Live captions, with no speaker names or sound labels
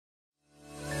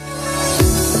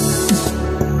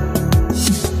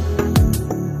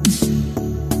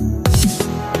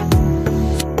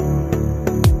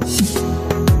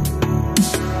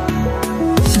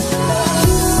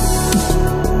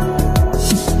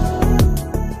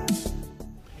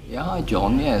Hi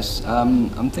John, yes.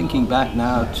 I'm thinking back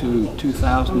now to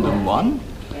 2001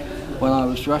 when I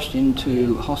was rushed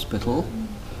into hospital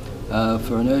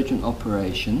for an urgent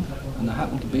operation, and I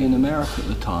happened to be in America at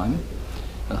the time,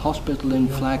 a hospital in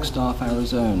Flagstaff,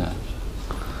 Arizona.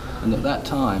 And at that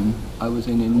time I was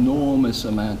in enormous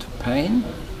amount of pain,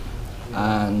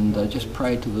 and I just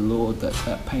prayed to the Lord that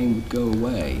that pain would go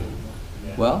away.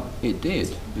 Well, it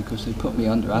did, because they put me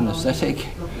under anaesthetic.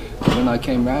 When I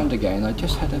came round again, I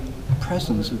just had a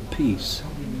presence of peace.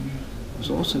 I was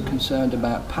also concerned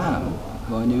about Pam,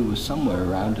 who I knew was somewhere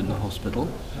around in the hospital,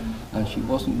 and she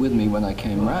wasn't with me when I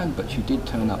came round, but she did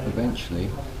turn up eventually.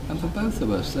 And for both of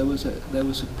us, there was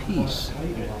a peace,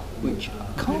 which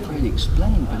I can't really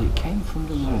explain, but it came from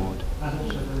the Lord.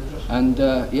 And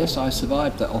yes, I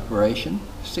survived that operation,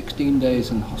 16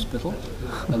 days in hospital,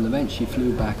 and eventually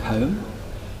flew back home,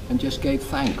 and just gave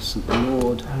thanks that the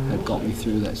Lord had got me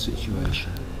through that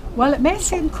situation. Well, it may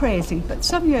seem crazy, but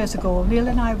some years ago, Neil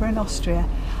and I were in Austria,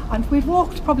 and we'd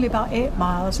walked probably about 8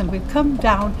 miles, and we'd come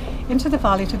down into the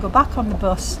valley to go back on the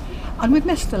bus, and we'd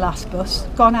missed the last bus,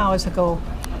 gone hours ago.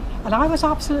 And I was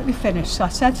absolutely finished, so I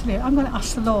said to Neil, I'm going to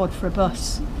ask the Lord for a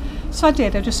bus. So I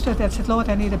did. I just stood there and said, Lord,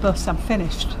 I need a bus, I'm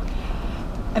finished.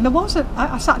 And there wasn't.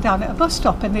 I sat down at a bus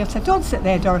stop, and Neil said, don't sit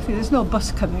there, Dorothy, there's no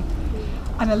bus coming.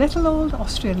 And a little old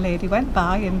Austrian lady went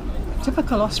by in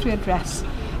typical Austrian dress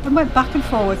and went back and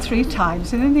forward 3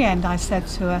 times, and in the end I said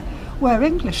to her, we're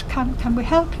English, can we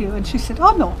help you? And she said,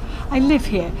 oh no, I live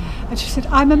here. And she said,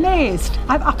 I'm amazed,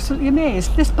 I'm absolutely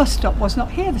amazed, this bus stop was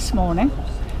not here this morning.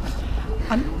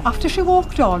 And after she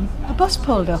walked on, a bus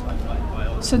pulled up.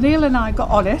 So Neil and I got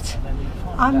on it,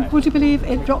 and would you believe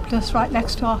it dropped us right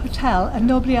next to our hotel, and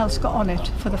nobody else got on it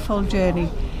for the full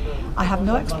journey. I have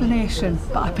no explanation,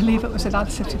 but I believe it was an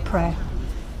answer to prayer.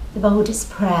 The boldest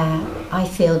prayer I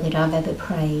feel that I've ever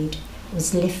prayed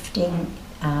was lifting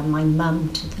my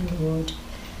mum to the Lord.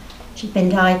 She'd been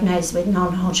diagnosed with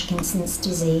non-Hodgkin's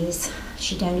disease.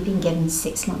 She'd only been given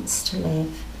 6 months to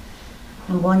live.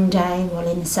 And one day, while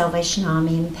in the Salvation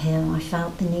Army in Peel, I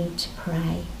felt the need to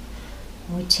pray.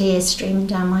 With tears streaming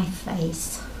down my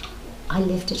face, I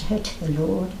lifted her to the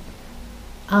Lord,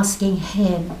 asking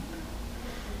Him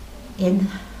in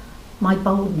my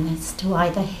boldness to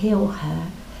either heal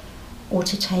her or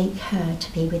to take her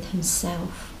to be with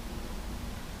Himself.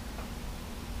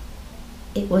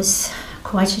 It was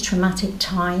quite a traumatic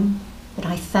time, but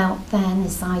I felt then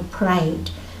as I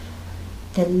prayed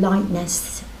the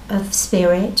lightness of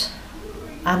spirit,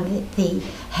 and the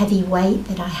heavy weight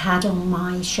that I had on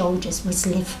my shoulders was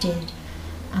lifted,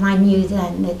 and I knew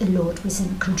then that the Lord was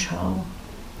in control.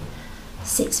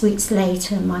 6 weeks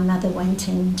later, my mother went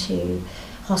into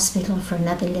hospital for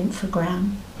another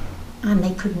lymphogram, and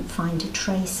they couldn't find a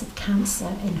trace of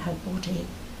cancer in her body.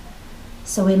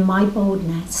 So in my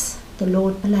boldness, the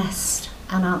Lord blessed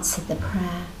and answered the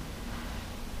prayer.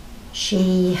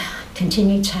 She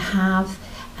continued to have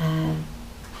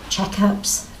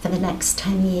checkups for the next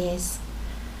 10 years,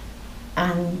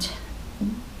 and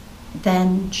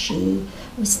then she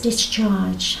was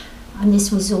discharged, and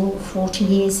this was all 40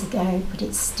 years ago, but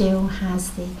it still has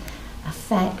the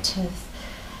effect of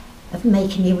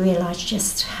making me realise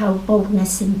just how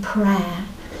boldness in prayer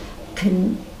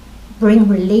can bring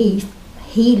relief,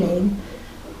 healing,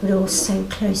 but also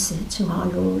closer to our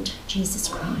Lord Jesus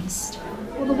Christ.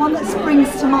 Well, the one that springs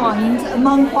to mind,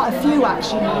 among quite a few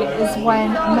actually, is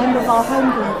when a member of our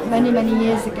home group many, many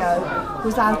years ago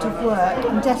was out of work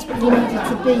and desperately needed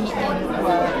to be in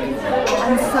work.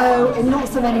 And so, in not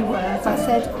so many words, I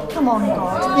said, come on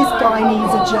God, this guy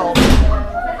needs a job.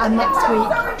 And next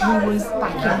week he was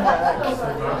back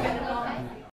in work.